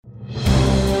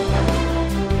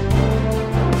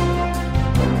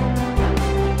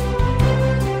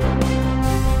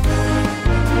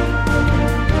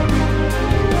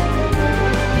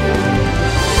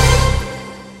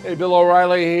Bill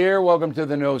O'Reilly here. Welcome to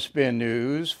the No Spin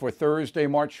News for Thursday,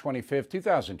 March 25th,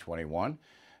 2021.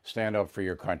 Stand up for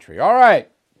your country. All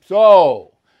right,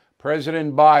 so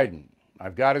President Biden.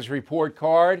 I've got his report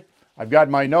card. I've got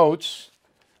my notes.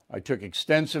 I took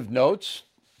extensive notes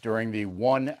during the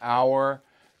 1 hour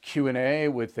Q&A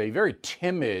with a very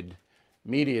timid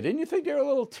media. Didn't you think they were a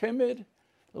little timid, a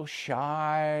little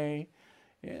shy?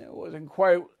 Yeah, it wasn't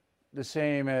quite the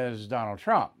same as Donald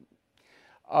Trump.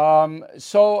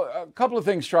 So a couple of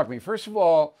things struck me. First of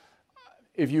all,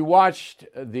 if you watched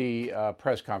the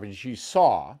press conference, you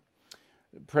saw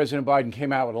President Biden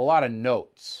came out with a lot of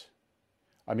notes.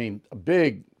 I mean, a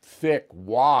big, thick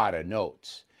wad of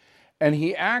notes. And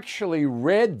he actually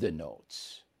read the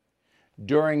notes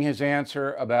during his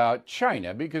answer about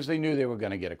China because they knew they were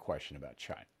going to get a question about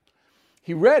China.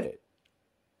 He read it.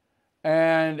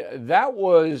 And that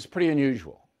was pretty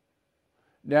unusual.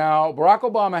 Now, Barack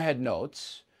Obama had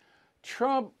notes.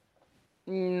 Trump,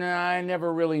 I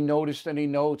never really noticed any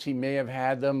notes. He may have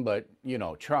had them, but, you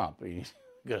know, Trump, he's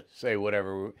going to say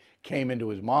whatever came into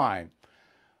his mind.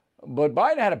 But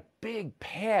Biden had a big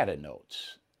pad of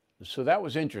notes. So that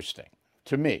was interesting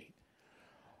to me.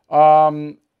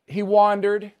 He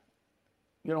wandered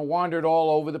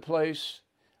all over the place.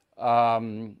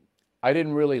 I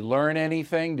didn't really learn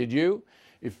anything. Did you?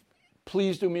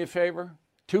 Please do me a favor.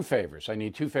 2 favors. I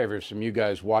need 2 favors from you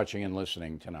guys watching and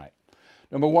listening tonight.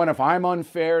 Number one, if I'm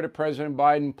unfair to President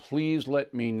Biden, please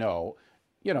let me know,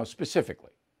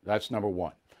 specifically. That's number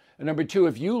one. And number 2,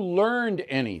 if you learned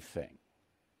anything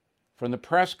from the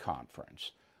press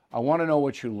conference, I want to know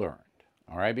what you learned,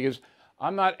 all right? Because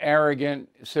I'm not arrogant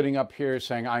sitting up here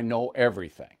saying I know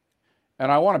everything. And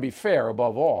I want to be fair,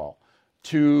 above all,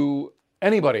 to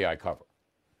anybody I cover.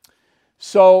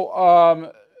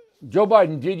 So, Joe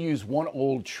Biden did use one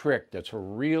old trick that's a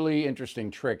really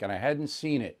interesting trick, and I hadn't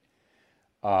seen it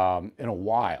in a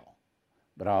while,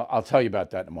 but I'll tell you about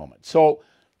that in a moment. So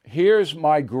here's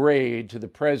my grade to the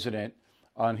president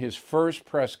on his first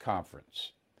press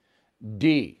conference.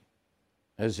 D,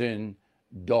 as in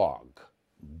dog,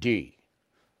 D.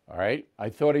 All right? I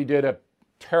thought he did a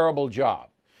terrible job.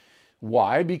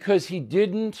 Why? Because he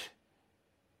didn't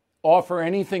offer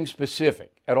anything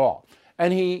specific at all.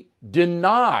 And he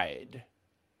denied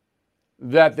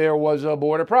that there was a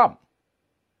border problem.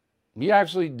 He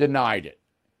actually denied it.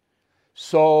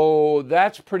 So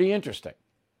that's pretty interesting.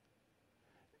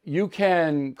 You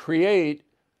can create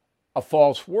a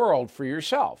false world for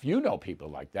yourself. You know people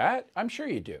like that. I'm sure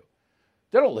you do.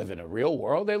 They don't live in a real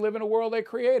world. They live in a world they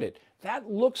created.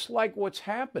 That looks like what's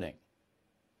happening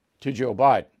to Joe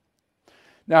Biden.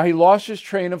 Now, he lost his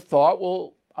train of thought.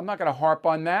 Well, I'm not going to harp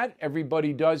on that.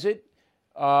 Everybody does it.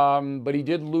 But he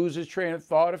did lose his train of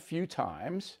thought a few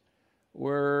times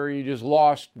where he just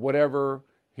lost whatever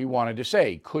he wanted to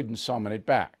say. He couldn't summon it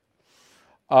back.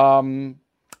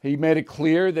 He made it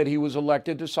clear that he was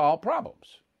elected to solve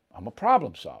problems. I'm a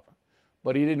problem solver.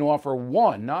 But he didn't offer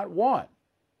not one,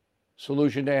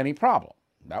 solution to any problem.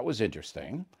 That was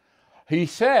interesting. He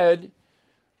said,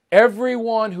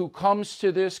 everyone who comes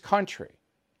to this country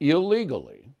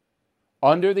illegally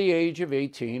under the age of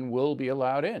 18 will be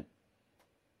allowed in.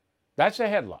 That's a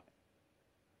headline.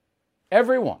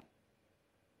 Everyone.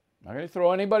 Not going to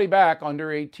throw anybody back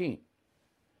under 18.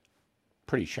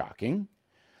 Pretty shocking.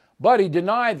 But he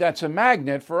denied that's a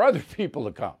magnet for other people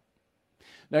to come.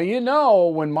 Now,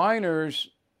 when minors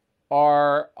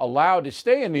are allowed to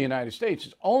stay in the United States,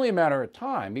 it's only a matter of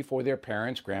time before their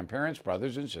parents, grandparents,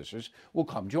 brothers, and sisters will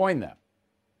come join them.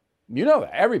 You know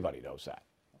that. Everybody knows that.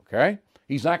 Okay?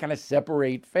 He's not going to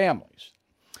separate families.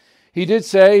 He did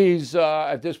say he's,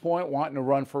 at this point, wanting to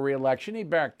run for re-election. He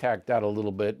backtacked that a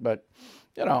little bit, but,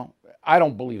 I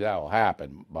don't believe that will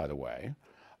happen, by the way.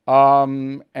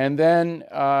 And then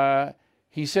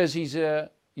he says he's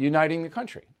uniting the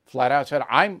country. Flat out said,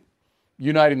 I'm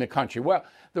uniting the country. Well,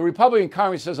 the Republican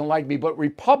Congress doesn't like me, but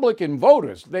Republican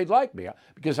voters, they'd like me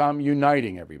because I'm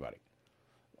uniting everybody.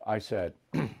 I said,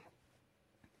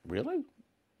 really?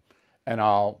 And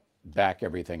I'll back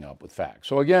everything up with facts.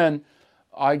 So again,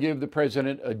 I give the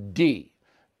president a D.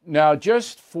 Now,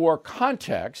 just for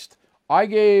context, I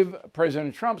gave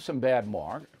President Trump some bad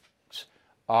marks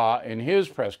in his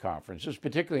press conferences,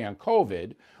 particularly on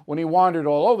COVID, when he wandered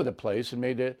all over the place and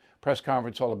made the press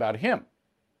conference all about him,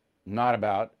 not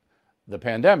about the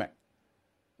pandemic.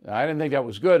 I didn't think that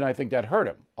was good, and I think that hurt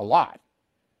him a lot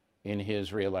in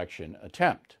his reelection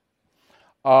attempt.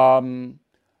 Barack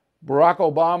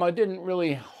Obama didn't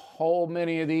really hold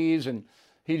many of these, and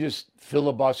he just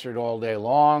filibustered all day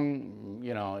long.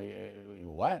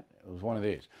 What? It was one of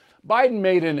these. Biden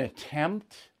made an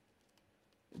attempt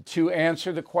to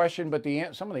answer the question, but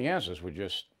some of the answers were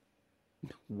just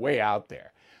way out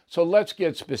there. So let's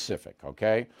get specific,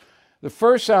 okay? The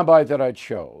first soundbite that I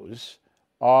chose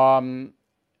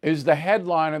is the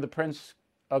headline of the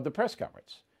press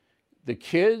conference. The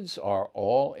kids are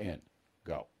all in.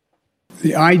 Go.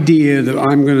 The idea that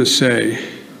I'm going to say,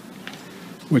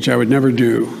 which I would never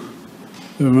do,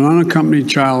 that if an unaccompanied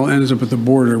child ends up at the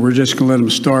border, we're just going to let them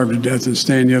starve to death and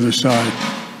stay on the other side.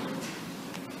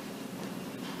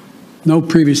 No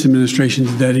previous administration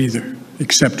did that either,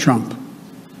 except Trump.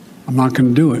 I'm not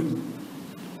going to do it.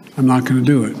 I'm not going to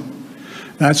do it.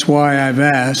 That's why I've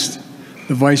asked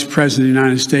the Vice President of the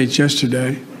United States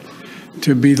yesterday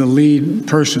to be the lead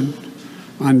person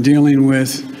on dealing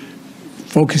with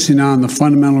focusing on the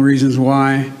fundamental reasons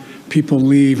why people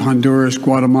leave Honduras,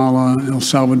 Guatemala, and El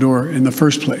Salvador in the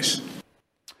first place.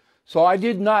 So I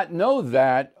did not know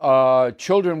that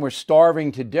children were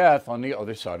starving to death on the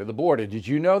other side of the border. Did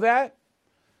you know that?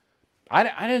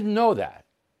 I didn't know that.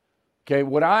 Okay,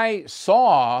 what I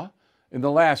saw in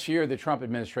the last year of the Trump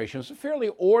administration was a fairly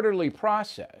orderly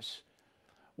process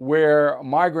where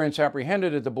migrants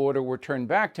apprehended at the border were turned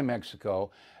back to Mexico,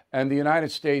 and the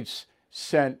United States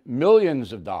sent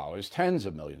millions of dollars, tens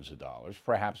of millions of dollars,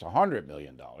 perhaps $100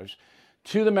 million,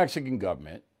 to the Mexican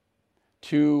government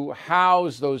to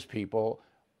house those people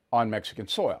on Mexican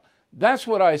soil. That's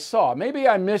what I saw. Maybe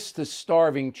I missed the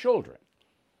starving children.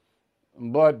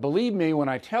 But believe me when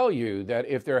I tell you that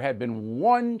if there had been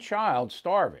one child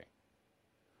starving,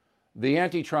 the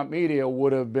anti-Trump media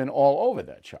would have been all over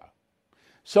that child.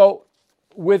 So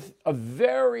with a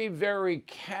very, very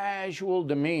casual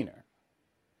demeanor,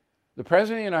 the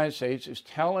President of the United States is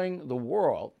telling the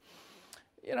world,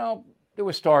 you know, there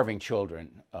were starving children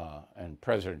and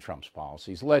President Trump's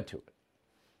policies led to it.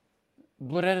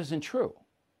 But that isn't true.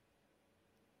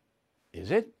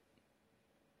 Is it?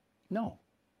 No.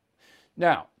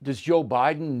 Now, does Joe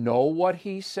Biden know what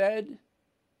he said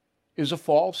is a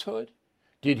falsehood?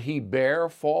 Did he bear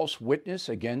false witness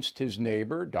against his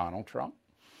neighbor, Donald Trump?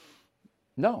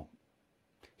 No.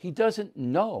 He doesn't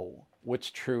know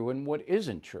what's true and what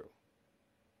isn't true.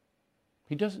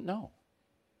 He doesn't know.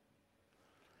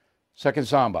 Second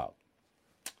soundbite.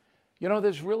 You know,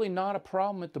 there's really not a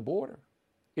problem at the border.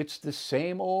 It's the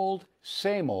same old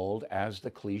as the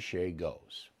cliche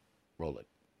goes. Roll it.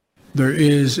 There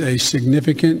is a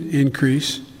significant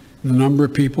increase in the number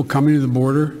of people coming to the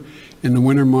border in the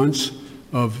winter months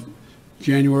of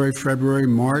January, February,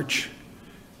 March.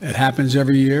 It happens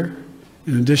every year.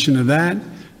 In addition to that,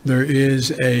 there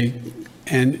is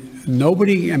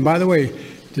and by the way,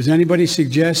 does anybody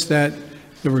suggest that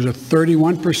there was a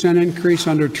 31% increase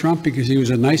under Trump because he was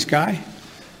a nice guy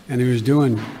and he was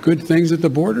doing good things at the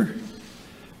border?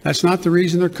 That's not the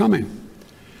reason they're coming.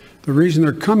 The reason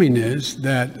they're coming is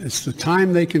that it's the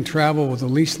time they can travel with the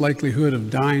least likelihood of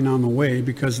dying on the way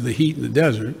because of the heat in the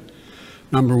desert,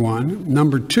 number one.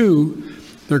 Number two,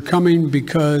 they're coming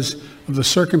because of the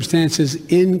circumstances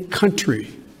in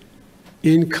country.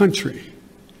 In country.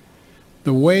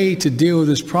 The way to deal with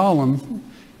this problem,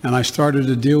 and I started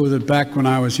to deal with it back when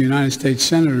I was a United States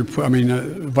Senator,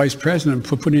 Vice President,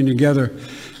 putting together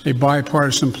a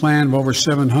bipartisan plan of over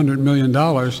 $700 million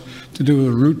to do with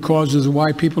the root causes of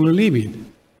why people are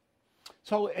leaving.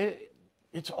 So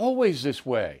it's always this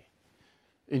way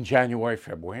in January,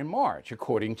 February, and March,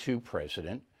 according to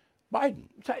President Biden.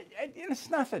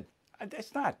 It's nothing.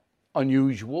 It's not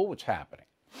unusual what's happening.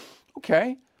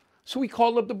 Okay, so we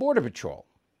called up the Border Patrol.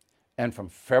 And from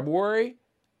February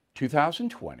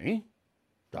 2020,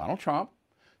 Donald Trump,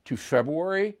 to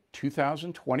February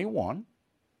 2021,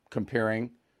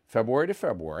 comparing February to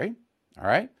February, all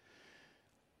right,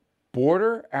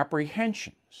 border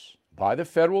apprehensions by the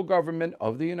federal government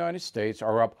of the United States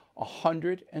are up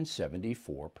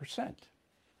 174%.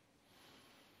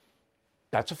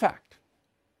 That's a fact.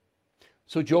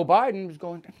 So Joe Biden is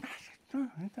going,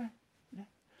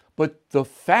 but the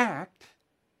fact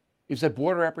is that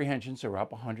border apprehensions are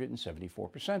up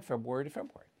 174% February to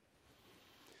February.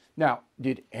 Now,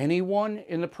 did anyone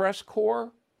in the press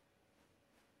corps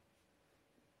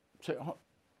say,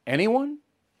 anyone?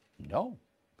 No.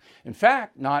 In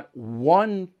fact, not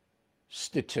one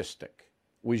statistic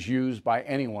was used by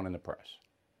anyone in the press.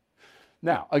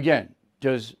 Now, again,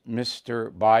 does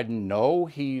Mr. Biden know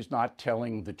he's not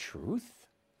telling the truth?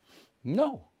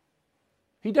 No,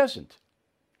 he doesn't.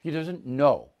 He doesn't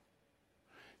know.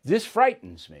 This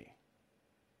frightens me.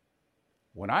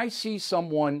 When I see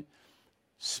someone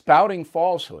spouting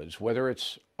falsehoods, whether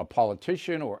it's a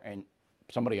politician or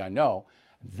somebody I know,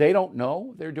 they don't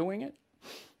know they're doing it,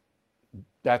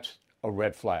 that's a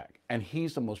red flag. And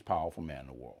he's the most powerful man in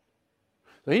the world.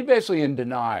 So he's basically in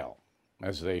denial,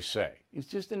 as they say. He's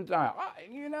just in denial.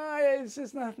 It's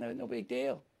just no big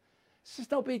deal. It's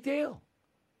just no big deal.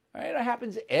 Right? It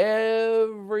happens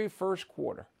every first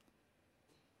quarter.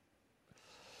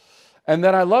 And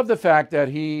then I love the fact that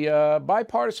he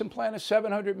bipartisan plan is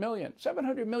 $700 million.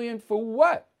 $700 million for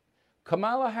what?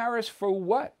 Kamala Harris for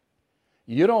what?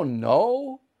 You don't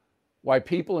know why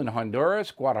people in Honduras,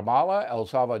 Guatemala, El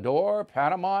Salvador,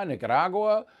 Panama,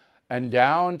 Nicaragua, and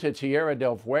down to Tierra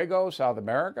del Fuego, South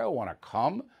America, want to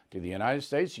come to the United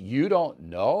States? You don't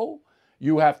know?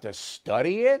 You have to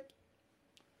study it?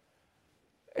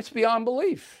 It's beyond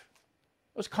belief.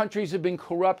 Those countries have been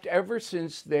corrupt ever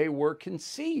since they were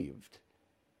conceived.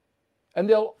 And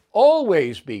they'll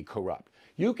always be corrupt.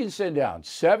 You can send down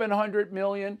 700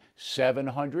 million,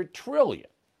 700 trillion.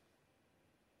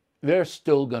 They're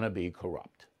still going to be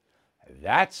corrupt.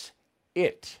 That's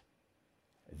it.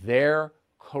 They're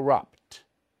corrupt.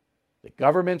 The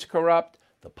government's corrupt.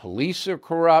 The police are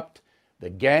corrupt. The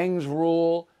gangs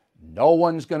rule. No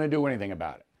one's going to do anything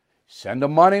about it. Send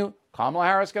them money. Kamala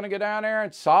Harris going to get down there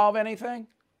and solve anything?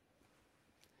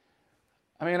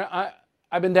 I mean,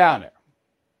 I've been down there.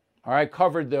 All right,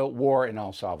 covered the war in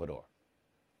El Salvador.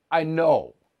 I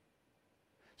know.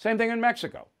 Same thing in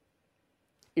Mexico.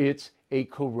 It's a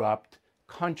corrupt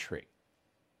country.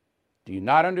 Do you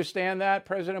not understand that,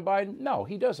 President Biden? No,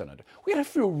 he doesn't. We have a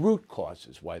few root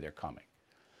causes why they're coming.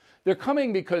 They're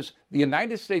coming because the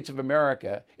United States of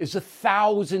America is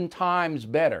 1,000 times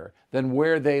better than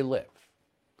where they live.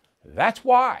 That's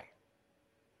why.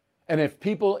 And if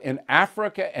people in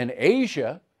Africa and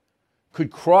Asia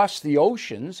could cross the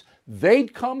oceans,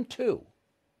 they'd come too.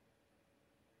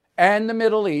 And the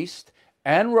Middle East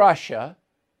and Russia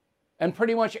and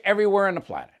pretty much everywhere on the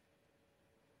planet.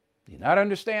 Do you not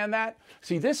understand that?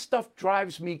 See, this stuff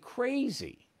drives me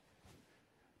crazy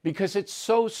because it's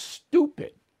so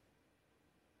stupid.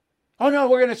 Oh no,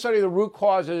 we're going to study the root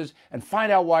causes and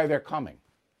find out why they're coming.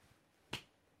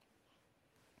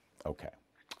 Okay.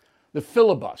 The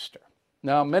filibuster.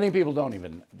 Now, many people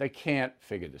they can't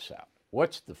figure this out.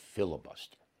 What's the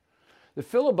filibuster? The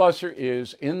filibuster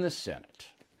is in the Senate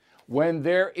when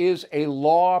there is a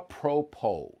law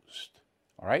proposed,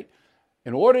 all right?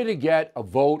 In order to get a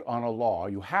vote on a law,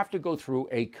 you have to go through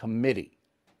a committee,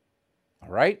 all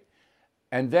right?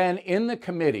 And then in the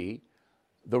committee,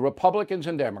 the Republicans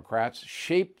and Democrats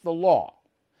shape the law,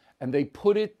 and they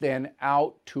put it then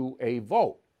out to a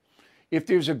vote. If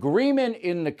there's agreement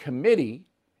in the committee,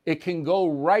 it can go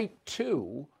right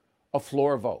to a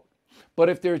floor vote. But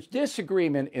if there's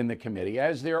disagreement in the committee,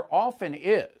 as there often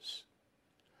is,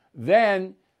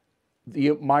 then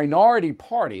the minority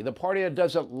party, the party that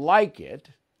doesn't like it,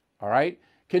 all right,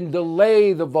 can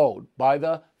delay the vote by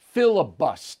the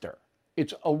filibuster.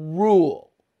 It's a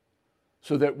rule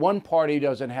so that one party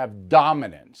doesn't have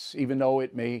dominance, even though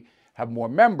it may have more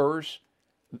members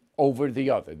over the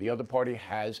other. The other party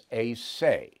has a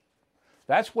say.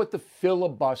 That's what the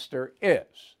filibuster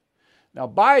is. Now,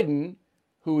 Biden,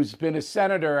 who's been a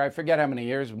senator, I forget how many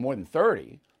years, more than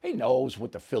 30, he knows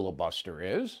what the filibuster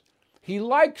is. He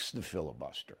likes the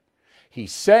filibuster. He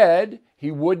said he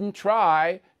wouldn't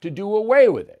try to do away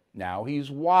with it. Now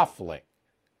he's waffling.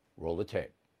 Roll the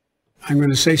tape. I'm going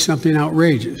to say something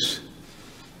outrageous.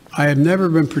 I have never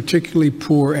been particularly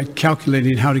poor at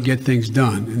calculating how to get things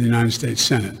done in the United States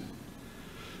Senate.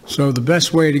 So the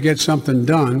best way to get something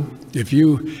done, if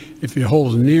it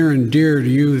holds near and dear to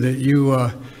you that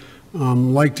you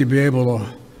like to be able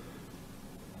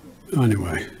to,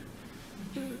 anyway,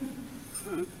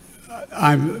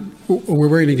 we're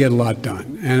going to get a lot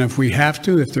done. And if we have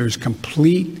to, if there's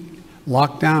complete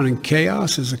lockdown and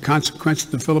chaos as a consequence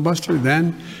of the filibuster,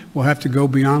 then we'll have to go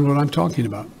beyond what I'm talking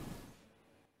about.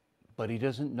 But he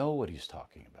doesn't know what he's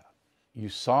talking about. You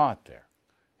saw it there.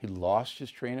 He lost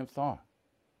his train of thought.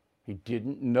 He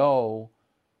didn't know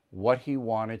what he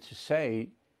wanted to say.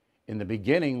 In the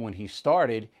beginning, when he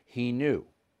started, he knew.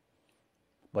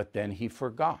 But then he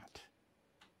forgot.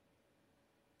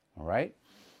 All right?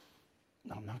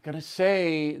 I'm not going to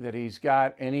say that he's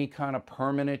got any kind of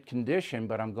permanent condition,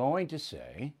 but I'm going to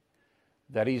say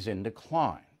that he's in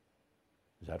decline.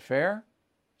 Is that fair?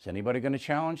 Is anybody going to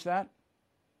challenge that?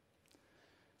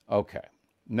 Okay,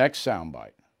 next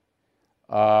soundbite.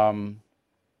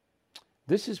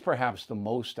 This is perhaps the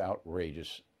most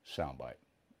outrageous soundbite.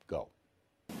 Go.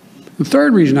 The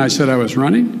third reason I said I was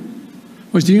running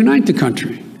was to unite the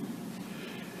country.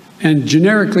 And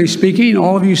generically speaking,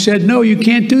 all of you said, no, you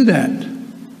can't do that.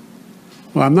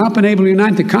 Well, I've not been able to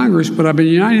unite the Congress, but I've been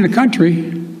uniting the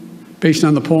country based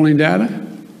on the polling data.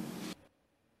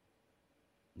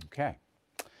 Okay.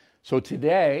 So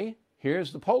today,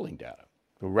 here's the polling data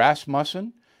The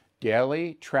Rasmussen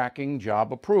Daily Tracking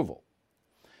Job Approval.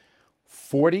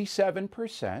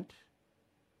 47%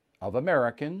 of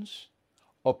Americans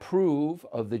approve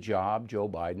of the job Joe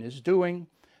Biden is doing.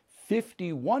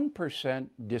 51%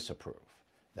 disapprove.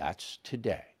 That's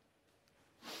today.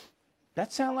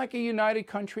 That sound like a united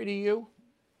country to you?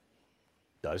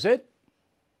 Does it?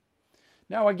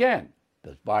 Now again,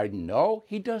 does Biden know?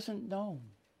 He doesn't know.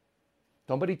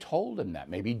 Somebody told him that.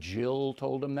 Maybe Jill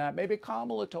told him that. Maybe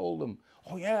Kamala told him.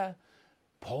 Oh yeah,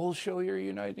 polls show you're a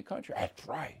united country. That's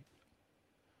right.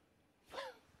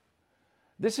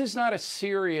 This is not a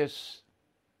serious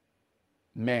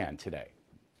man today.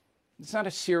 It's not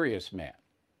a serious man.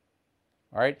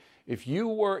 All right? If you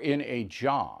were in a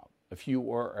job, if you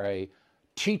were a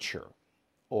teacher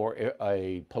or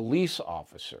a police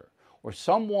officer or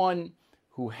someone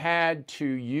who had to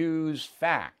use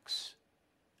facts,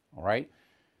 all right,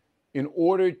 in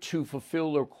order to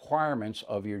fulfill the requirements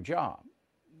of your job,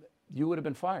 you would have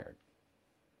been fired.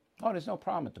 Oh, there's no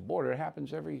problem at the border. It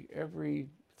happens every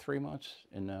 3 months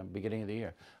in the beginning of the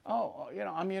year. Oh, you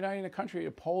know, I'm uniting the country.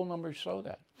 The poll numbers show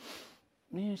that.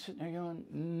 And you're sitting there going,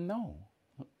 no,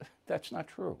 that's not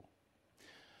true.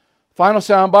 Final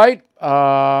soundbite.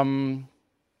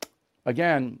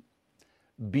 Again,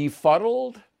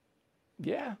 befuddled.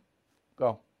 Yeah,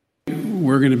 go.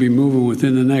 We're going to be moving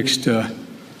within the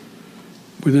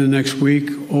next week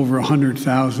over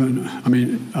 100,000. I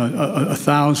mean,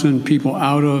 1,000 people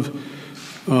out of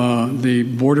the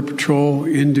Border Patrol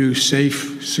into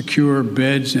safe, secure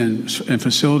beds and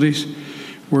facilities.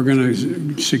 We're going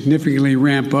to significantly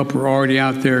ramp up. We're already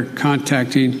out there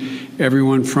contacting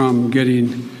everyone from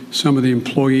getting some of the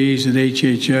employees at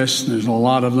HHS. There's a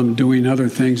lot of them doing other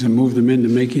things and move them into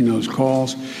making those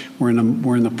calls. We're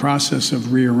in the process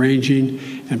of rearranging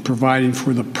and providing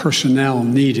for the personnel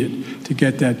needed to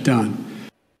get that done.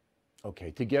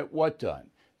 Okay, to get what done?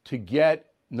 To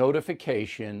get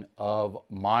notification of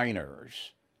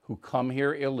minors who come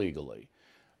here illegally.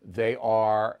 They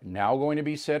are now going to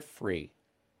be set free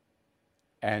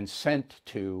and sent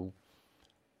to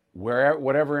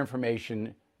whatever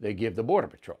information they give the Border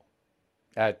Patrol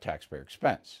at taxpayer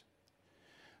expense.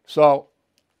 So,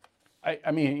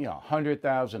 I mean, you know,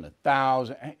 100,000,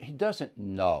 1,000, he doesn't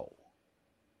know.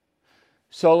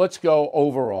 So let's go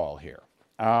overall here.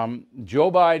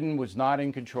 Joe Biden was not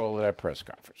in control of that press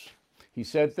conference. He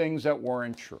said things that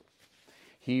weren't true.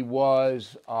 He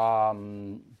was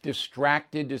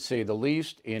distracted, to say the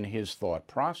least, in his thought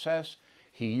process.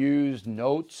 He used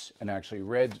notes and actually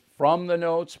read from the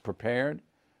notes, prepared,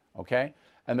 okay?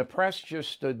 And the press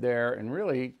just stood there and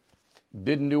really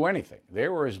didn't do anything. They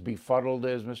were as befuddled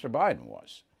as Mr. Biden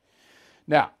was.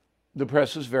 Now, the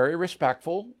press is very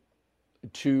respectful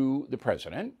to the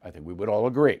president. I think we would all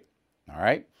agree, all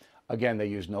right? Again, they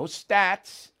use no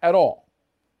stats at all.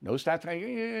 No stats,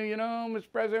 you know,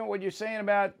 Mr. President, what you're saying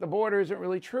about the border isn't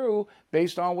really true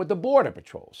based on what the Border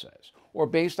Patrol says or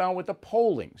based on what the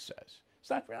polling says. It's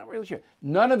not really true.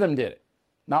 None of them did it.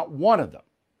 Not one of them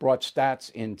brought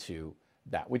stats into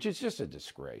that, which is just a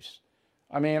disgrace.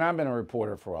 I mean, I've been a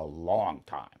reporter for a long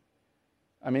time.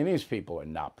 I mean, these people are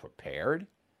not prepared.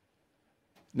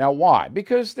 Now, why?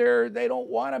 Because they don't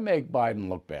want to make Biden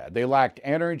look bad. They lacked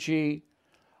energy.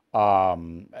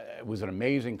 It was an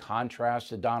amazing contrast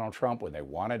to Donald Trump when they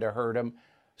wanted to hurt him.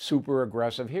 Super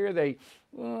aggressive. Here they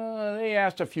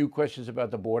asked a few questions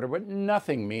about the border, but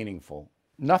nothing meaningful.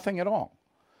 Nothing at all.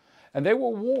 And they were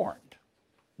warned.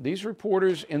 These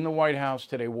reporters in the White House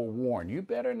today were warned. You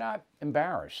better not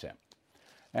embarrass him.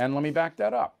 And let me back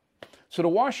that up. So the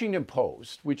Washington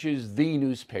Post, which is the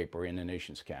newspaper in the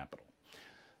nation's capital,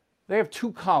 they have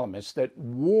two columnists that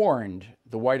warned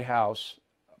the White House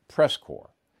press corps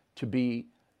to be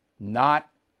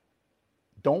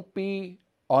don't be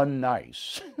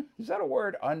unnice. Is that a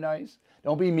word, unnice?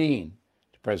 Don't be mean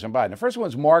to President Biden. The first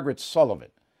one's Margaret Sullivan,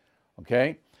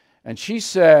 okay? And she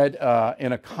said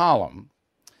in a column,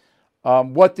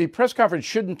 what the press conference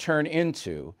shouldn't turn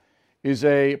into is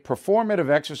a performative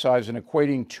exercise in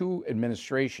equating two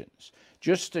administrations,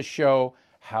 just to show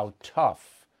how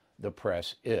tough the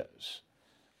press is.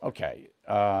 Okay,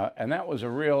 and that was a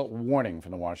real warning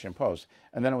from the Washington Post.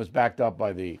 And then it was backed up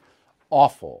by the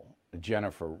awful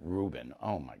Jennifer Rubin.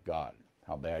 Oh my God,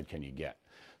 how bad can you get?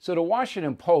 So the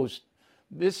Washington Post,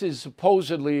 this is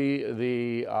supposedly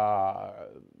the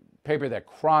paper that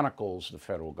chronicles the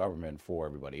federal government for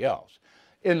everybody else.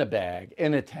 In the bag,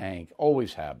 in the tank,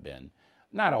 always have been.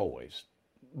 Not always,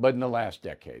 but in the last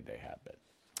decade they have been.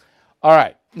 All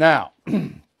right, now,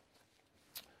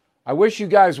 I wish you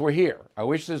guys were here. I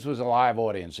wish this was a live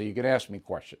audience so you could ask me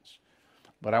questions.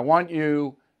 But I want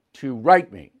you to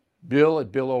write me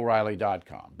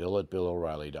Bill@BillO'Reilly.com.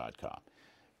 Bill@BillO'Reilly.com.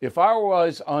 If I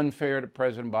was unfair to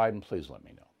President Biden, please let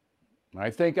me know. I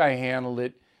think I handled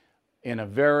it in a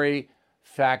very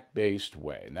fact-based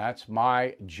way, and that's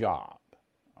my job.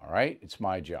 All right? It's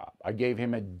my job. I gave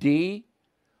him a D.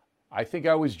 I think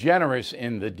I was generous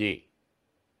in the D.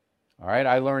 All right?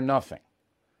 I learned nothing.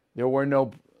 There were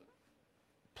no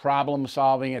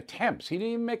problem-solving attempts. He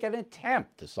didn't even make an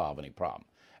attempt to solve any problem.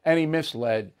 And he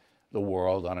misled the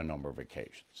world on a number of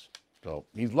occasions. So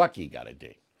he's lucky he got a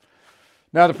D.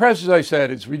 Now, the press, as I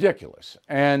said, is ridiculous.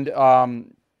 And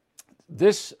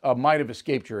this might have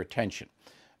escaped your attention,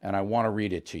 and I want to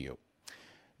read it to you.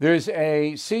 There's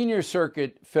a senior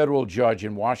circuit federal judge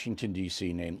in Washington,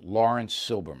 D.C. named Lawrence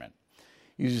Silberman.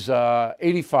 He's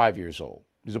 85 years old.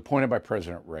 He was appointed by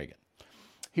President Reagan.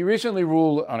 He recently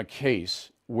ruled on a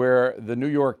case where the New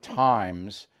York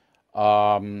Times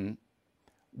was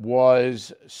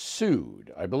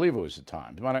sued. I believe it was the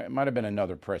Times. It might have been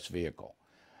another press vehicle.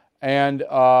 And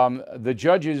the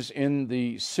judges in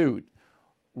the suit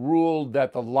ruled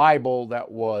that the libel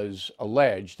that was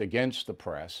alleged against the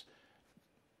press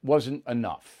wasn't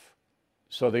enough.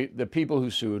 So the people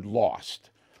who sued lost.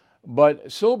 But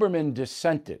Silberman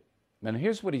dissented. And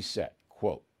here's what he said,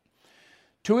 quote,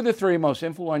 "Two of the three most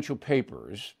influential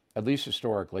papers, at least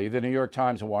historically, the New York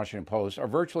Times and Washington Post, are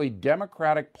virtually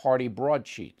Democratic Party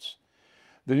broadsheets.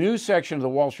 The news section of the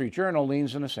Wall Street Journal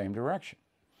leans in the same direction.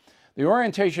 The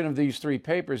orientation of these three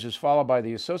papers is followed by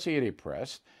the Associated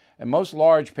Press and most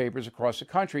large papers across the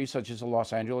country, such as the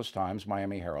Los Angeles Times,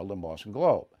 Miami Herald, and Boston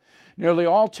Globe. Nearly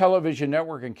all television,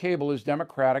 network, and cable is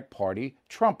Democratic Party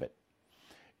trumpet.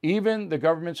 Even the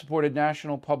government-supported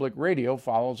National Public Radio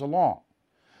follows along.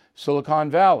 Silicon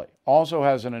Valley also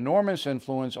has an enormous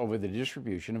influence over the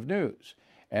distribution of news,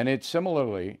 and it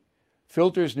similarly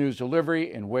filters news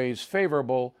delivery in ways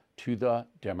favorable to the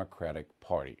Democratic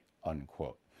Party,"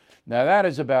 unquote. Now, that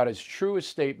is about as true a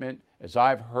statement as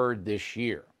I've heard this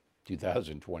year,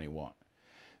 2021.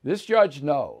 This judge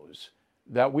knows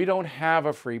that we don't have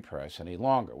a free press any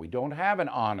longer. We don't have an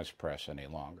honest press any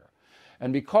longer.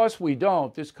 And because we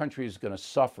don't, this country is going to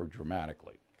suffer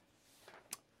dramatically.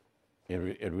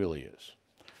 It really is.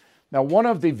 Now, one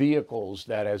of the vehicles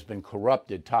that has been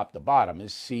corrupted top to bottom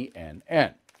is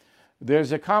CNN.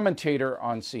 There's a commentator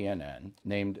on CNN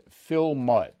named Phil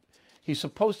Mudd. He's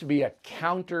supposed to be a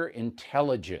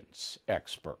counterintelligence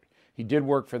expert. He did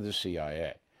work for the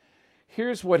CIA.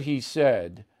 Here's what he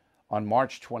said on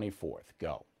March 24th.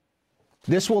 Go.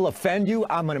 "This will offend you.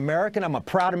 I'm an American. I'm a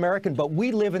proud American, but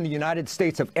we live in the United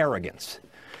States of arrogance.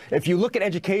 If you look at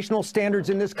educational standards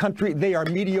in this country, they are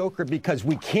mediocre because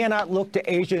we cannot look to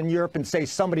Asia and Europe and say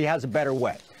somebody has a better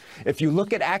way. If you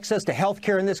look at access to health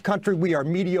care in this country, we are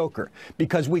mediocre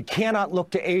because we cannot look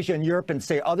to Asia and Europe and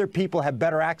say other people have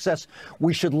better access.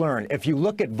 We should learn. If you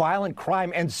look at violent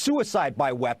crime and suicide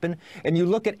by weapon, and you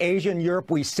look at Asia and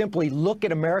Europe, we simply look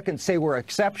at America and say we're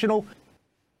exceptional."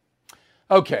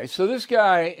 Okay, so this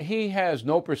guy, he has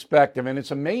no perspective, and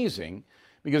it's amazing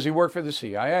because he worked for the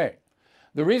CIA.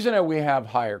 The reason that we have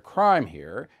higher crime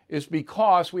here is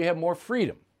because we have more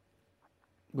freedom.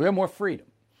 We have more freedom.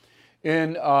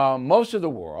 In most of the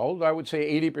world, I would say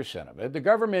 80% of it, the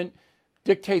government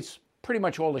dictates pretty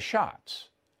much all the shots,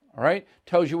 all right?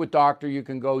 Tells you what doctor you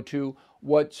can go to,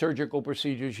 what surgical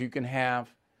procedures you can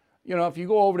have. You know, if you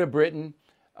go over to Britain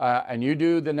and you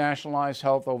do the nationalized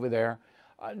health over there,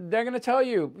 they're going to tell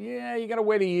you, yeah, you got to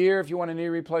wait a year if you want a knee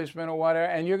replacement or whatever,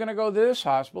 and you're going to go to this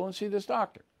hospital and see this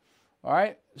doctor, all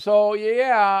right? So,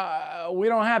 yeah, we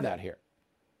don't have that here.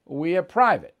 We have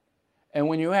private. And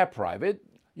when you have private,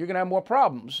 you're going to have more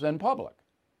problems than public.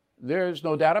 There's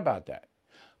no doubt about that.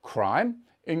 Crime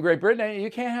in Great Britain, you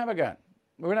can't have a gun.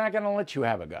 We're not going to let you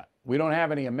have a gun. We don't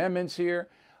have any amendments here.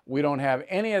 We don't have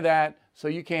any of that, so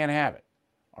you can't have it.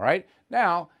 All right?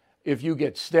 Now, if you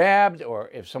get stabbed or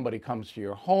if somebody comes to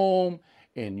your home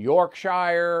in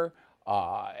Yorkshire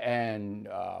and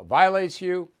violates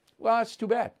you, well, that's too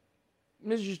bad.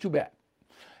 This is just too bad.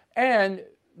 And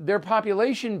their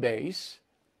population base,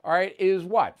 all right, is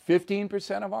what,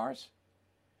 15% of ours?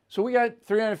 So we got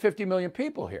 350 million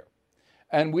people here.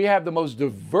 And we have the most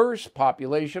diverse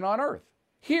population on earth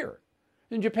here.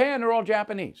 In Japan, they're all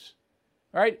Japanese.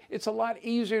 All right? It's a lot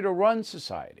easier to run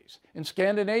societies. In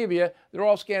Scandinavia, they're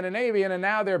all Scandinavian, and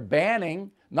now they're banning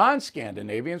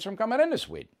non-Scandinavians from coming into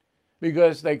Sweden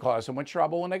because they caused so much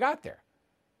trouble when they got there.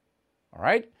 All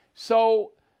right?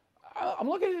 So I'm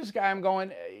looking at this guy, I'm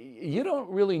going, you don't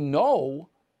really know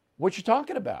what you're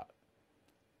talking about.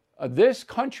 This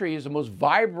country is the most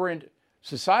vibrant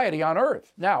society on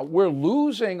earth. Now, we're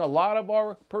losing a lot of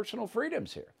our personal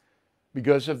freedoms here.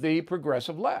 because of the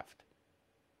progressive left.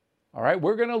 All right,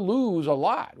 we're going to lose a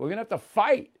lot. We're going to have to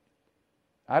fight.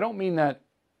 I don't mean that,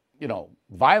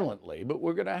 violently, but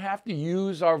we're going to have to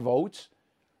use our votes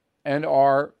and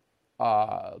our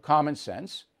common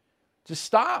sense to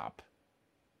stop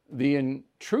the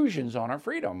intrusions on our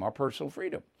freedom, our personal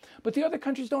freedom. But the other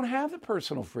countries don't have the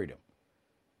personal freedom.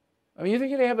 I mean, you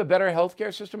think they have a better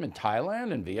healthcare system in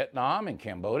Thailand and Vietnam and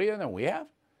Cambodia than we have?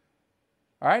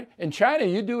 All right? In China,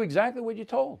 you do exactly what you're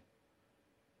told.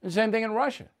 The same thing in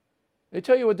Russia. They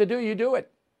tell you what to do, you do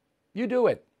it. You do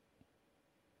it.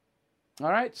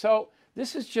 All right? So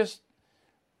this is just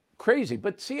crazy.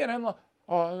 But CNN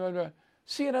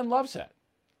loves that.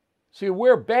 See,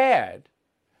 we're bad,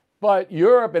 but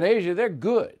Europe and Asia, they're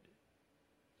good.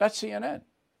 That's CNN.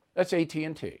 That's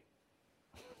AT&T.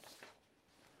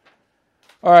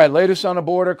 All right, latest on the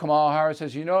border, Kamala Harris,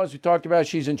 as you know, as we talked about,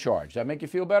 she's in charge. Does that make you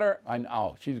feel better? I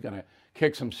know she's going to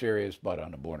kick some serious butt on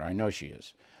the border. I know she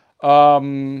is.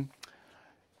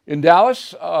 In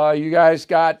Dallas, you guys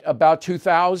got about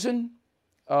 2,000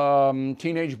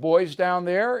 teenage boys down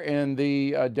there in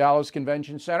the Dallas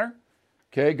Convention Center.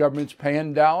 Okay, government's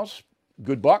paying Dallas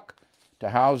good buck to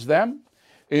house them.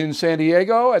 In San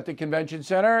Diego at the Convention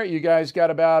Center, you guys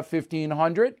got about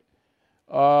 1,500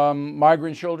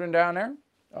 migrant children down there.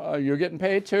 You're getting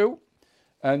paid too.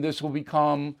 And this will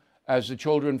become, as the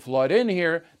children flood in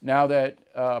here, now that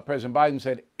President Biden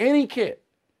said, any kid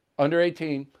under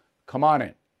 18, come on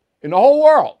in the whole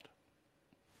world.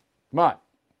 Come on.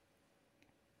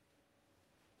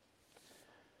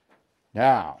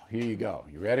 Now, here you go.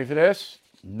 You ready for this?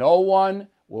 No one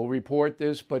will report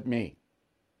this but me.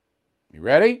 You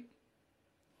ready?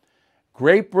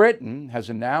 Great Britain has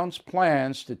announced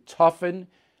plans to toughen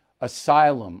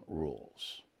asylum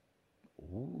rules.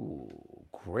 Ooh,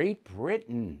 Great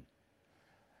Britain.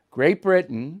 Great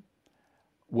Britain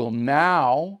will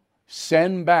now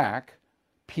send back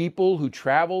people who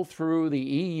travel through the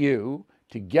EU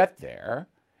to get there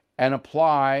and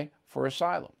apply for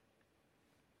asylum,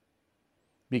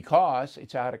 because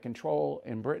it's out of control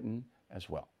in Britain as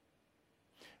well.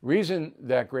 Reason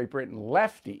that Great Britain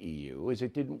left the EU is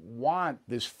it didn't want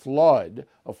this flood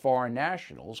of foreign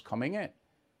nationals coming in.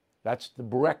 That's the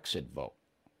Brexit vote.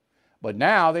 But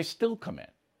now they still come in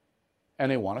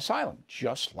and they want asylum,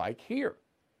 just like here.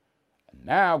 And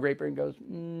now Great Britain goes,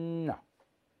 no,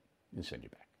 we'll send you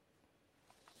back.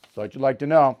 Thought you'd like to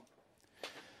know.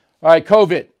 All right,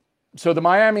 COVID. So the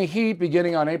Miami Heat,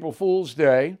 beginning on April Fool's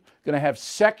Day, going to have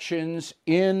sections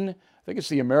in, I think it's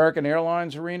the American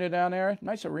Airlines Arena down there.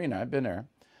 Nice arena, I've been there,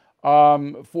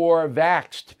 for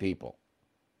vaxxed people.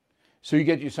 So you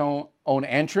get your own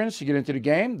entrance, you get into the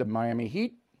game, the Miami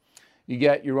Heat. You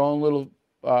get your own little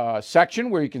section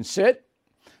where you can sit.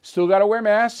 Still got to wear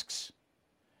masks.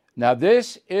 Now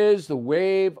this is the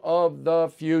wave of the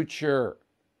future.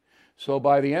 So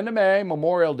by the end of May,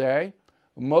 Memorial Day,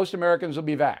 most Americans will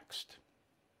be vaxxed.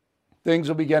 Things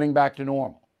will be getting back to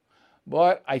normal.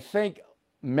 But I think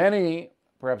many,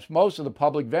 perhaps most of the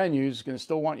public venues can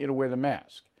still want you to wear the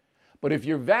mask. But if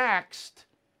you're vaxxed,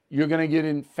 you're going to get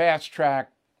in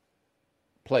fast-track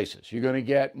places. You're going to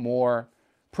get more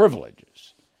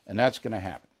privileges, and that's going to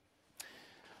happen.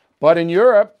 But in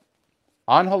Europe,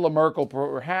 Angela Merkel,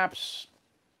 perhaps,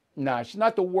 she's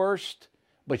not the worst,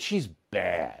 but she's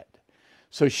bad.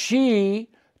 So she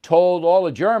told all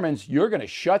the Germans, you're going to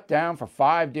shut down for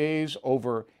 5 days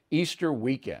over Easter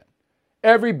weekend.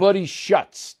 Everybody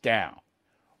shuts down.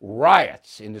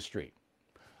 Riots in the street.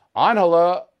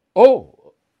 Angela,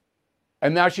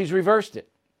 and now she's reversed it.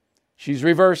 She's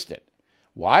reversed it.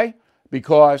 Why?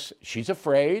 Because she's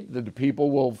afraid that the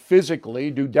people will physically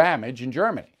do damage in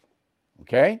Germany.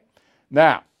 Okay?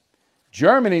 Now,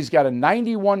 Germany's got a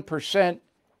 91%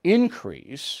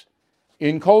 increase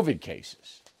in COVID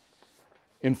cases.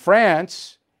 In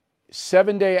France,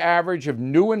 7-day average of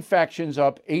new infections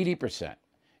up 80%.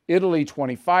 Italy,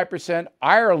 25%.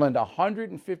 Ireland,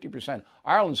 150%.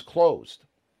 Ireland's closed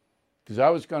because I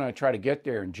was going to try to get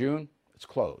there in June. It's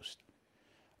closed.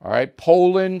 All right.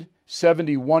 Poland,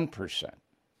 71%.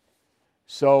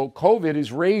 So COVID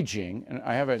is raging. And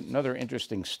I have another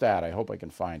interesting stat. I hope I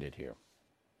can find it here.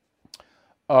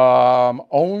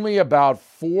 Only about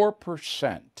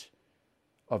 4%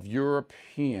 of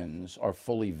Europeans are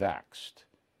fully vaxxed.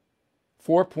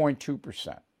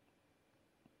 4.2%.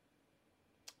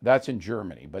 That's in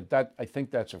Germany, but I think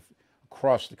that's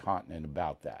across the continent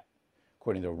about that,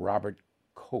 according to the Robert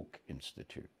Koch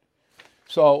Institute.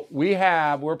 So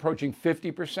we're approaching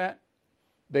 50%.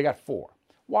 They got 4%.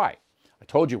 Why? I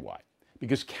told you why.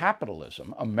 Because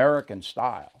capitalism, American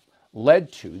style,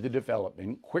 led to the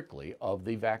development quickly of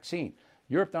the vaccine.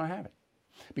 Europe don't have it.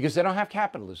 because they don't have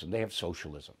capitalism. They have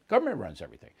socialism. Government runs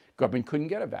everything. Government couldn't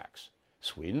get a vax.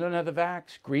 Sweden doesn't have the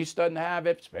vax. Greece doesn't have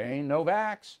it. Spain, no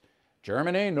vax.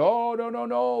 Germany,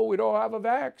 no, we don't have a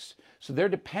vax. So they're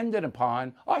dependent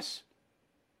upon us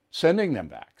sending them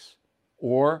vax.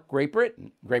 Or Great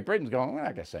Britain. Great Britain's going, we're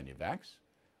not going to send you vax.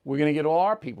 We're going to get all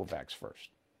our people vax first.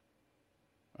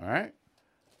 All right?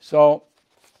 So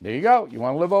there you go. You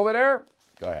want to live over there?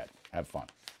 Go ahead. Have fun.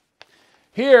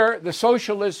 Here, the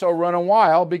socialists are running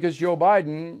wild because Joe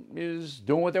Biden is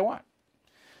doing what they want.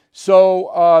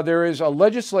 So there is a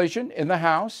legislation in the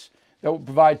House that will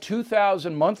provide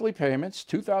 2,000 monthly payments,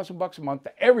 $2,000 a month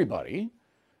to everybody,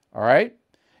 all right,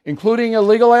 including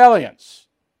illegal aliens.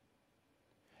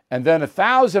 And then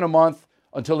 $1,000 a month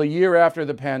until a year after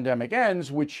the pandemic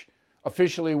ends, which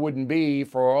officially wouldn't be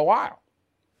for a while.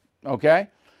 Okay?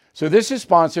 So this is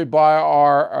sponsored by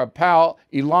our pal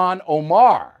Ilhan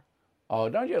Omar. Oh,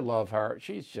 don't you love her?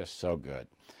 She's just so good.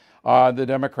 The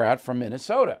Democrat from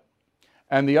Minnesota.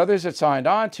 And the others that signed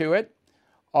on to it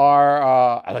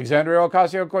are Alexandria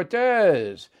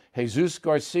Ocasio-Cortez, Jesus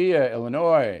Garcia,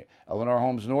 Illinois, Eleanor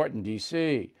Holmes Norton,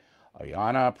 D.C.,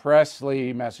 Ayanna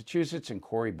Pressley, Massachusetts, and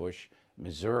Cori Bush,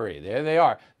 Missouri. There they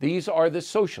are. These are the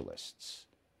socialists.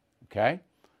 Okay?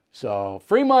 So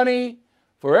free money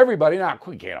for everybody. Now,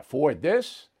 we can't afford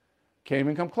this. Can't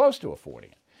even come close to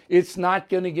affording it. It's not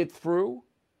going to get through,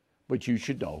 but you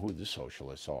should know who the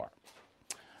socialists are.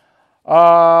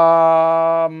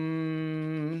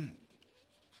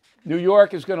 New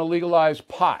York is going to legalize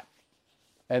pot,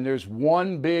 and there's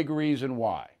one big reason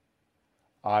why.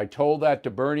 I told that to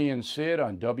Bernie and Sid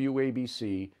on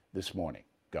WABC this morning.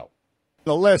 Go.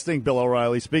 The last thing, Bill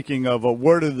O'Reilly, speaking of a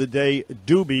word of the day,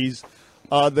 doobies,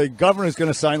 the governor is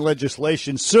going to sign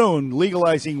legislation soon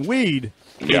legalizing weed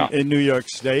in New York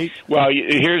State. Well,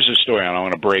 here's the story, and I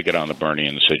want to break it on the Bernie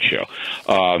and Sid show.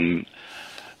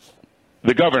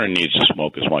 The governor needs to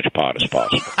smoke as much pot as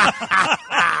possible.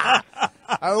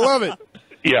 I love it.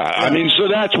 Yeah, I mean, so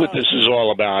that's what this is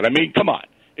all about. I mean, come on.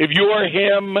 If you're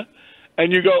him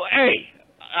and you go, hey,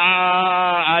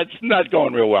 it's not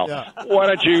going real well, why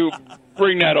don't you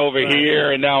bring that over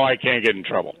here, and now I can't get in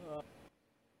trouble.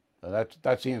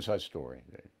 That's the inside story.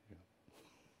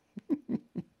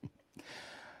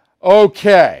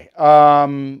 Okay.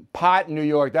 Pot in New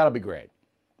York, that'll be great.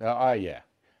 Yeah.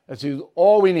 That's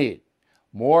all we need.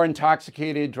 More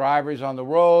intoxicated drivers on the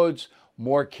roads,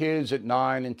 more kids at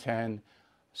 9 and 10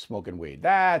 smoking weed.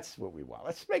 That's what we want.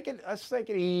 Let's make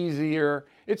it easier.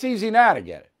 It's easy now to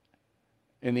get it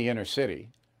in the inner city.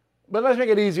 But let's make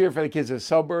it easier for the kids in the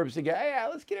suburbs to get,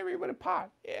 let's get everybody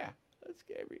pot. Yeah, it's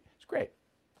great.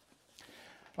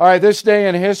 All right, this day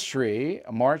in history,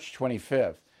 March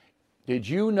 25th. Did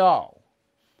you know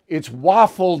it's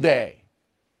Waffle Day?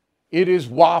 It is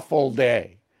Waffle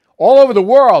Day. All over the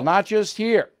world, not just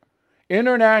here.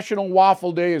 International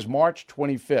Waffle Day is March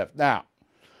 25th. Now,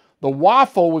 the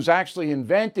waffle was actually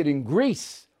invented in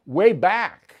Greece way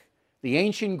back, the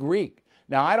ancient Greek.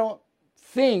 Now, I don't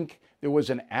think there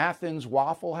was an Athens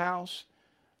Waffle House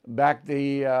back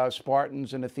the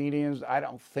Spartans and Athenians. I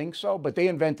don't think so, but they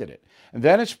invented it. And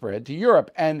then it spread to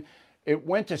Europe, and it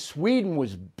went to Sweden,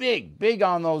 was big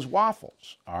on those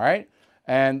waffles, all right?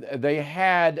 And they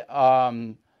had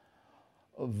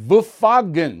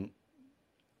Vufagen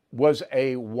was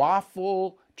a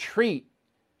waffle treat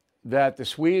that the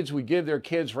Swedes would give their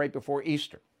kids right before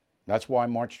Easter. That's why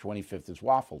March 25th is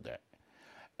Waffle Day.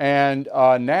 And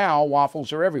now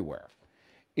waffles are everywhere.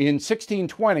 In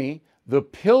 1620, the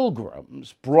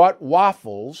Pilgrims brought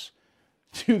waffles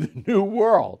to the New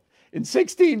World. In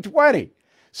 1620.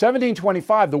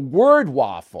 1725, the word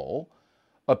waffle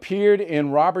appeared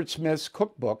in Robert Smith's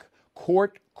cookbook,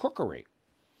 Court Cookery.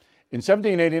 In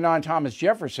 1789, Thomas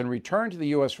Jefferson returned to the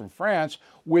U.S. from France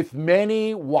with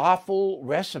many waffle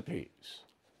recipes.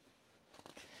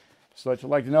 So what you'd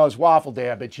like to know is Waffle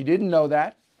Day. I bet you didn't know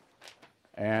that.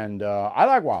 And I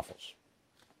like waffles.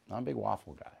 I'm a big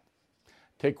waffle guy.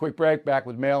 Take a quick break, back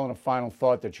with mail and a final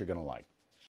thought that you're going to like.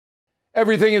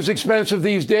 Everything is expensive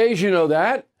these days, you know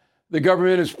that. The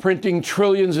government is printing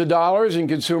trillions of dollars and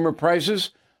consumer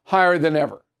prices higher than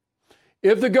ever.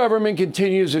 If the government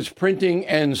continues its printing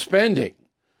and spending,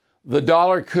 the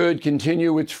dollar could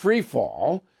continue its free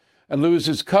fall and lose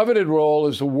its coveted role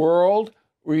as the world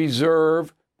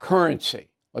reserve currency.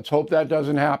 Let's hope that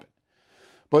doesn't happen.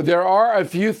 But there are a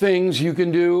few things you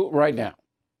can do right now.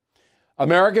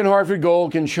 American Hartford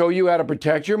Gold can show you how to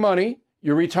protect your money,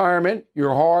 your retirement,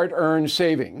 your hard-earned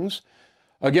savings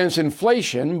against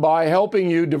inflation by helping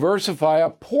you diversify a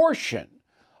portion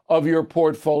of your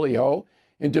portfolio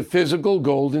into physical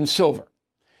gold and silver.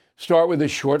 Start with a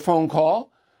short phone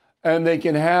call and they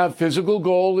can have physical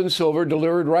gold and silver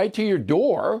delivered right to your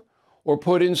door or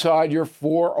put inside your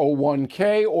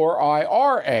 401k or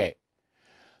IRA.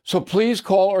 So please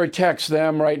call or text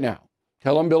them right now.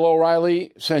 Tell them Bill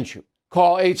O'Reilly sent you.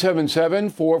 Call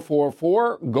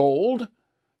 877-444-GOLD,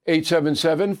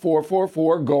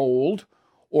 877-444-GOLD,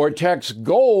 or text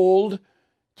GOLD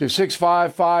to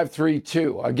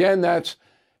 65532. Again, that's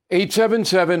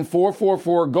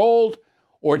 877-444-GOLD,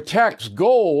 or text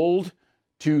GOLD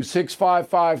to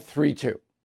 65532.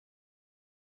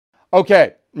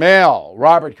 Okay, mail.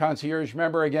 Robert, concierge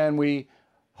member. Again, we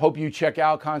hope you check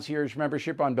out concierge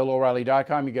membership on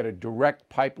BillO'Reilly.com. You get a direct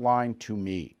pipeline to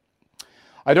me.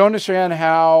 I don't understand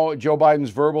how Joe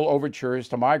Biden's verbal overtures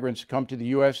to migrants to come to the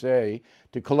USA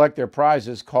to collect their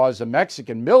prizes caused the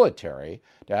Mexican military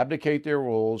to abdicate their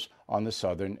roles on the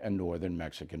southern and northern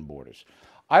Mexican borders.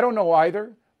 I don't know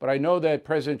either, but I know that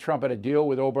President Trump had a deal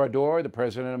with Obrador, the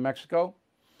president of Mexico.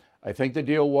 I think the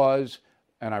deal was,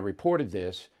 and I reported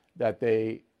this, that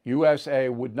the USA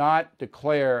would not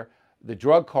declare the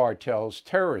drug cartels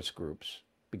terrorist groups,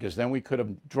 because then we could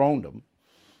have droned them,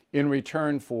 in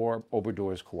return for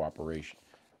Obrador's cooperation.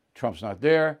 Trump's not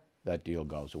there, that deal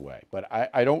goes away. But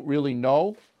I don't really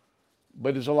know,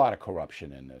 but there's a lot of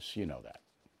corruption in this, you know that.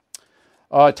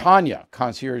 Tanya,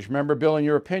 concierge member. Bill, in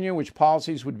your opinion, which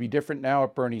policies would be different now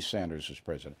if Bernie Sanders was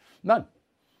president? None.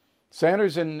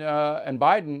 Sanders and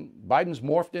Biden's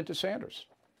morphed into Sanders.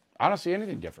 I don't see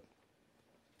anything different.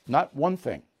 Not one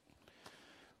thing.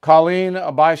 Colleen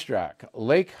Bystrak,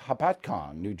 Lake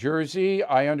Hopatcong, New Jersey.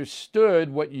 I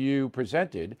understood what you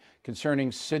presented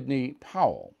concerning Sidney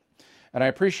Powell, and I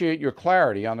appreciate your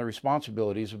clarity on the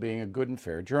responsibilities of being a good and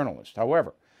fair journalist.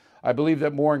 However, I believe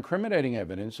that more incriminating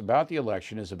evidence about the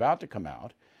election is about to come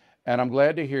out, and I'm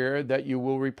glad to hear that you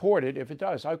will report it if it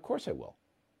does. Of course I will.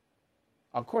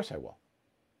 Of course I will.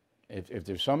 If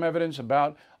there's some evidence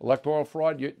about electoral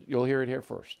fraud, you'll hear it here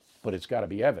first. But it's got to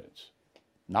be evidence,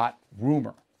 not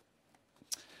rumor.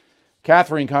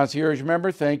 Catherine, concierge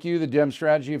member, thank you. The Dem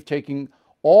strategy of taking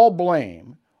all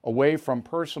blame away from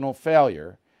personal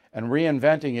failure and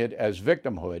reinventing it as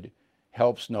victimhood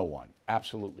helps no one.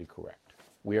 Absolutely correct.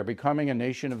 We are becoming a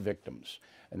nation of victims,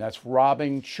 and that's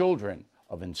robbing children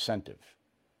of incentive.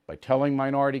 By telling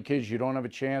minority kids you don't have a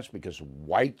chance because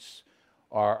whites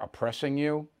are oppressing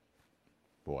you,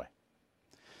 boy.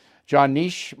 John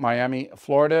Nish, Miami,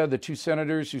 Florida. The two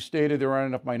senators who stated there aren't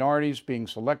enough minorities being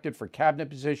selected for cabinet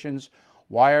positions,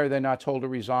 why are they not told to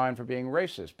resign for being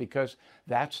racist? Because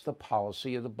that's the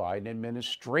policy of the Biden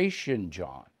administration,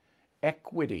 John.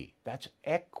 Equity. That's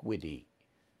equity.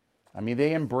 I mean,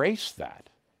 they embrace that.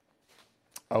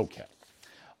 Okay.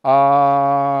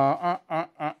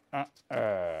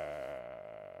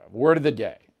 Word of the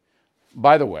day.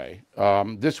 By the way,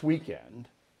 this weekend,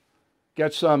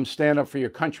 get some stand up for your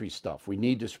country stuff. We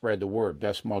need to spread the word.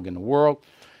 Best mug in the world.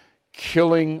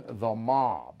 Killing the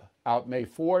Mob. Out May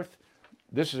 4th.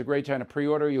 This is a great time to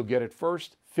pre-order. You'll get it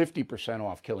first. 50%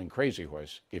 off Killing Crazy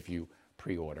Horse if you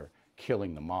pre-order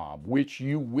Killing the Mob, which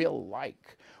you will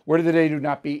like. Word of the day, do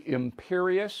not be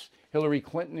imperious. Hillary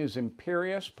Clinton is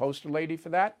imperious. Poster lady for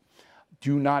that.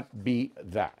 Do not be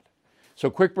that. So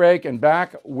quick break and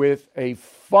back with a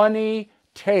funny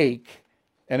take,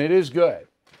 and it is good.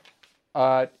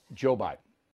 Joe Biden.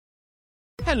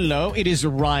 Hello, it is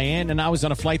Ryan, and I was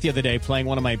on a flight the other day playing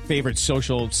one of my favorite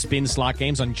social spin slot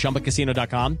games on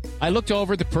ChumbaCasino.com. I looked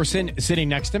over at the person sitting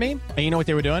next to me, and you know what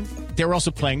they were doing? They were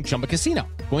also playing Chumba Casino.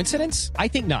 Coincidence? I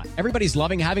think not. Everybody's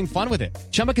loving having fun with it.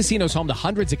 Chumba Casino is home to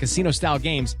hundreds of casino-style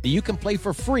games that you can play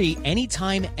for free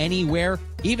anytime, anywhere,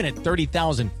 even at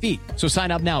 30,000 feet. So sign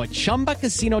up now at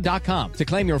ChumbaCasino.com to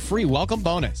claim your free welcome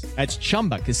bonus. That's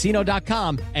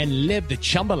ChumbaCasino.com and live the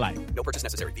Chumba life. No purchase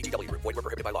necessary. VGW. Void where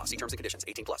prohibited by law. See terms and conditions.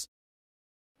 18+.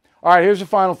 All right, here's the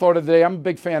final thought of the day. I'm a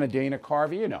big fan of Dana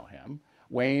Carvey. You know him.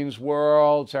 Wayne's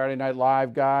World, Saturday Night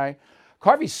Live guy.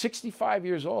 Carvey's 65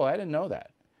 years old. I didn't know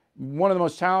that. One of the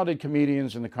most talented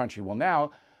comedians in the country. Well,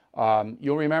 now,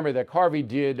 you'll remember that Carvey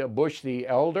did Bush the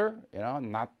Elder. You know,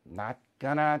 not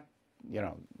gonna, you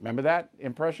know, remember that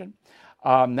impression?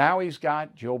 Now he's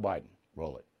got Joe Biden.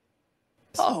 Roll it.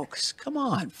 Folks, come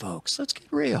on, folks. Let's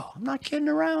get real. I'm not kidding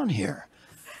around here.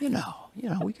 You know,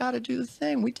 we got to do the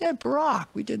thing. We did Barack.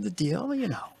 We did the deal, you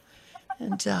know.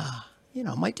 And, you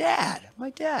know, my dad,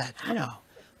 you know,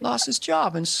 lost his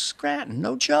job in Scranton.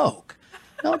 No joke.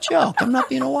 No joke. I'm not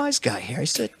being a wise guy here. He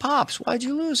said, Pops, why'd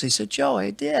you lose? He said, Joe,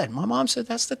 I did. My mom said,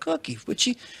 that's the cookie. But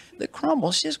the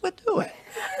crumble, she says, what do it?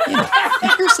 You know,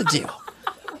 and here's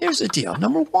the deal.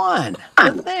 Number one,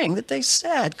 the thing that they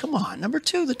said. Come on. Number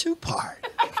two, the two part.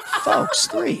 Folks,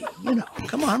 3,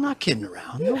 come on, I'm not kidding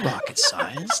around. No rocket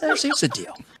science. Here's the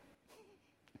deal.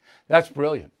 That's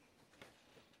brilliant.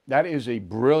 That is a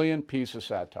brilliant piece of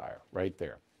satire right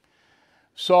there.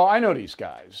 So I know these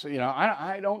guys.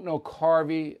 I don't know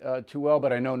Carvey too well,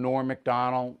 but I know Norm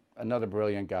Macdonald, another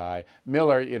brilliant guy.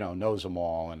 Miller, knows them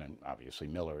all, and then obviously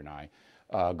Miller and I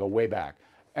go way back.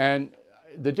 And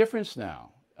the difference now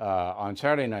on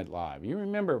Saturday Night Live, you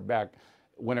remember back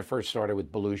when it first started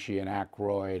with Belushi and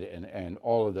Aykroyd and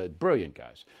all of the brilliant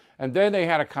guys. And then they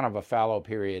had a kind of a fallow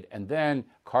period, and then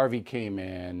Carvey came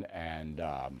in, and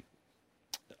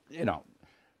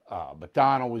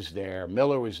McDonald was there,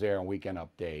 Miller was there on Weekend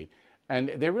Update, and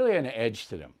they really had an edge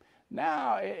to them.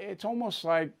 Now it's almost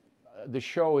like the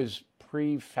show is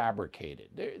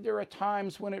prefabricated. There are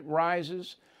times when it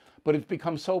rises, but it's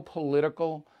become so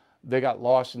political. They got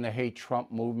lost in the hate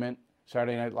Trump movement.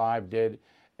 Saturday Night Live did,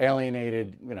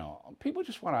 alienated. People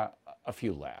just want a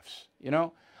few laughs.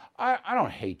 I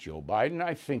don't hate Joe Biden.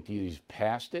 I think he's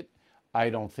past it. I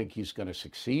don't think he's going to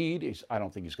succeed. I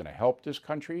don't think he's going to help this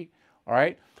country. All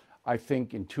right. I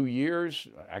think in 2 years,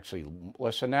 actually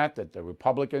less than that the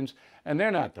Republicans, and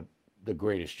they're not the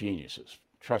greatest geniuses,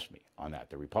 trust me on that.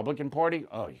 The Republican Party,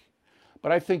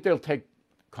 but I think they'll take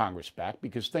Congress back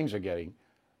because things are getting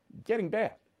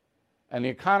bad. And the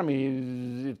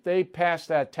economy, if they pass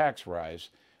that tax rise,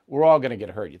 we're all going to get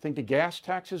hurt. You think the gas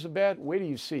taxes are bad? Wait till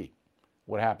you see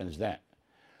what happens then.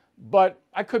 But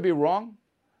I could be wrong.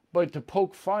 But to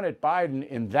poke fun at Biden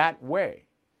in that way,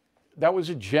 that was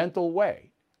a gentle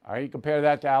way. All right, you compare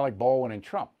that to Alec Baldwin and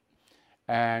Trump.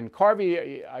 And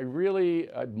Carvey, I really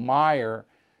admire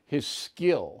his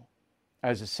skill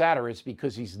as a satirist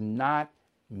because he's not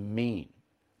mean,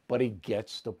 but he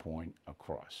gets the point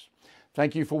across.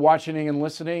 Thank you for watching and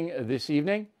listening this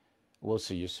evening. We'll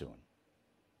see you soon.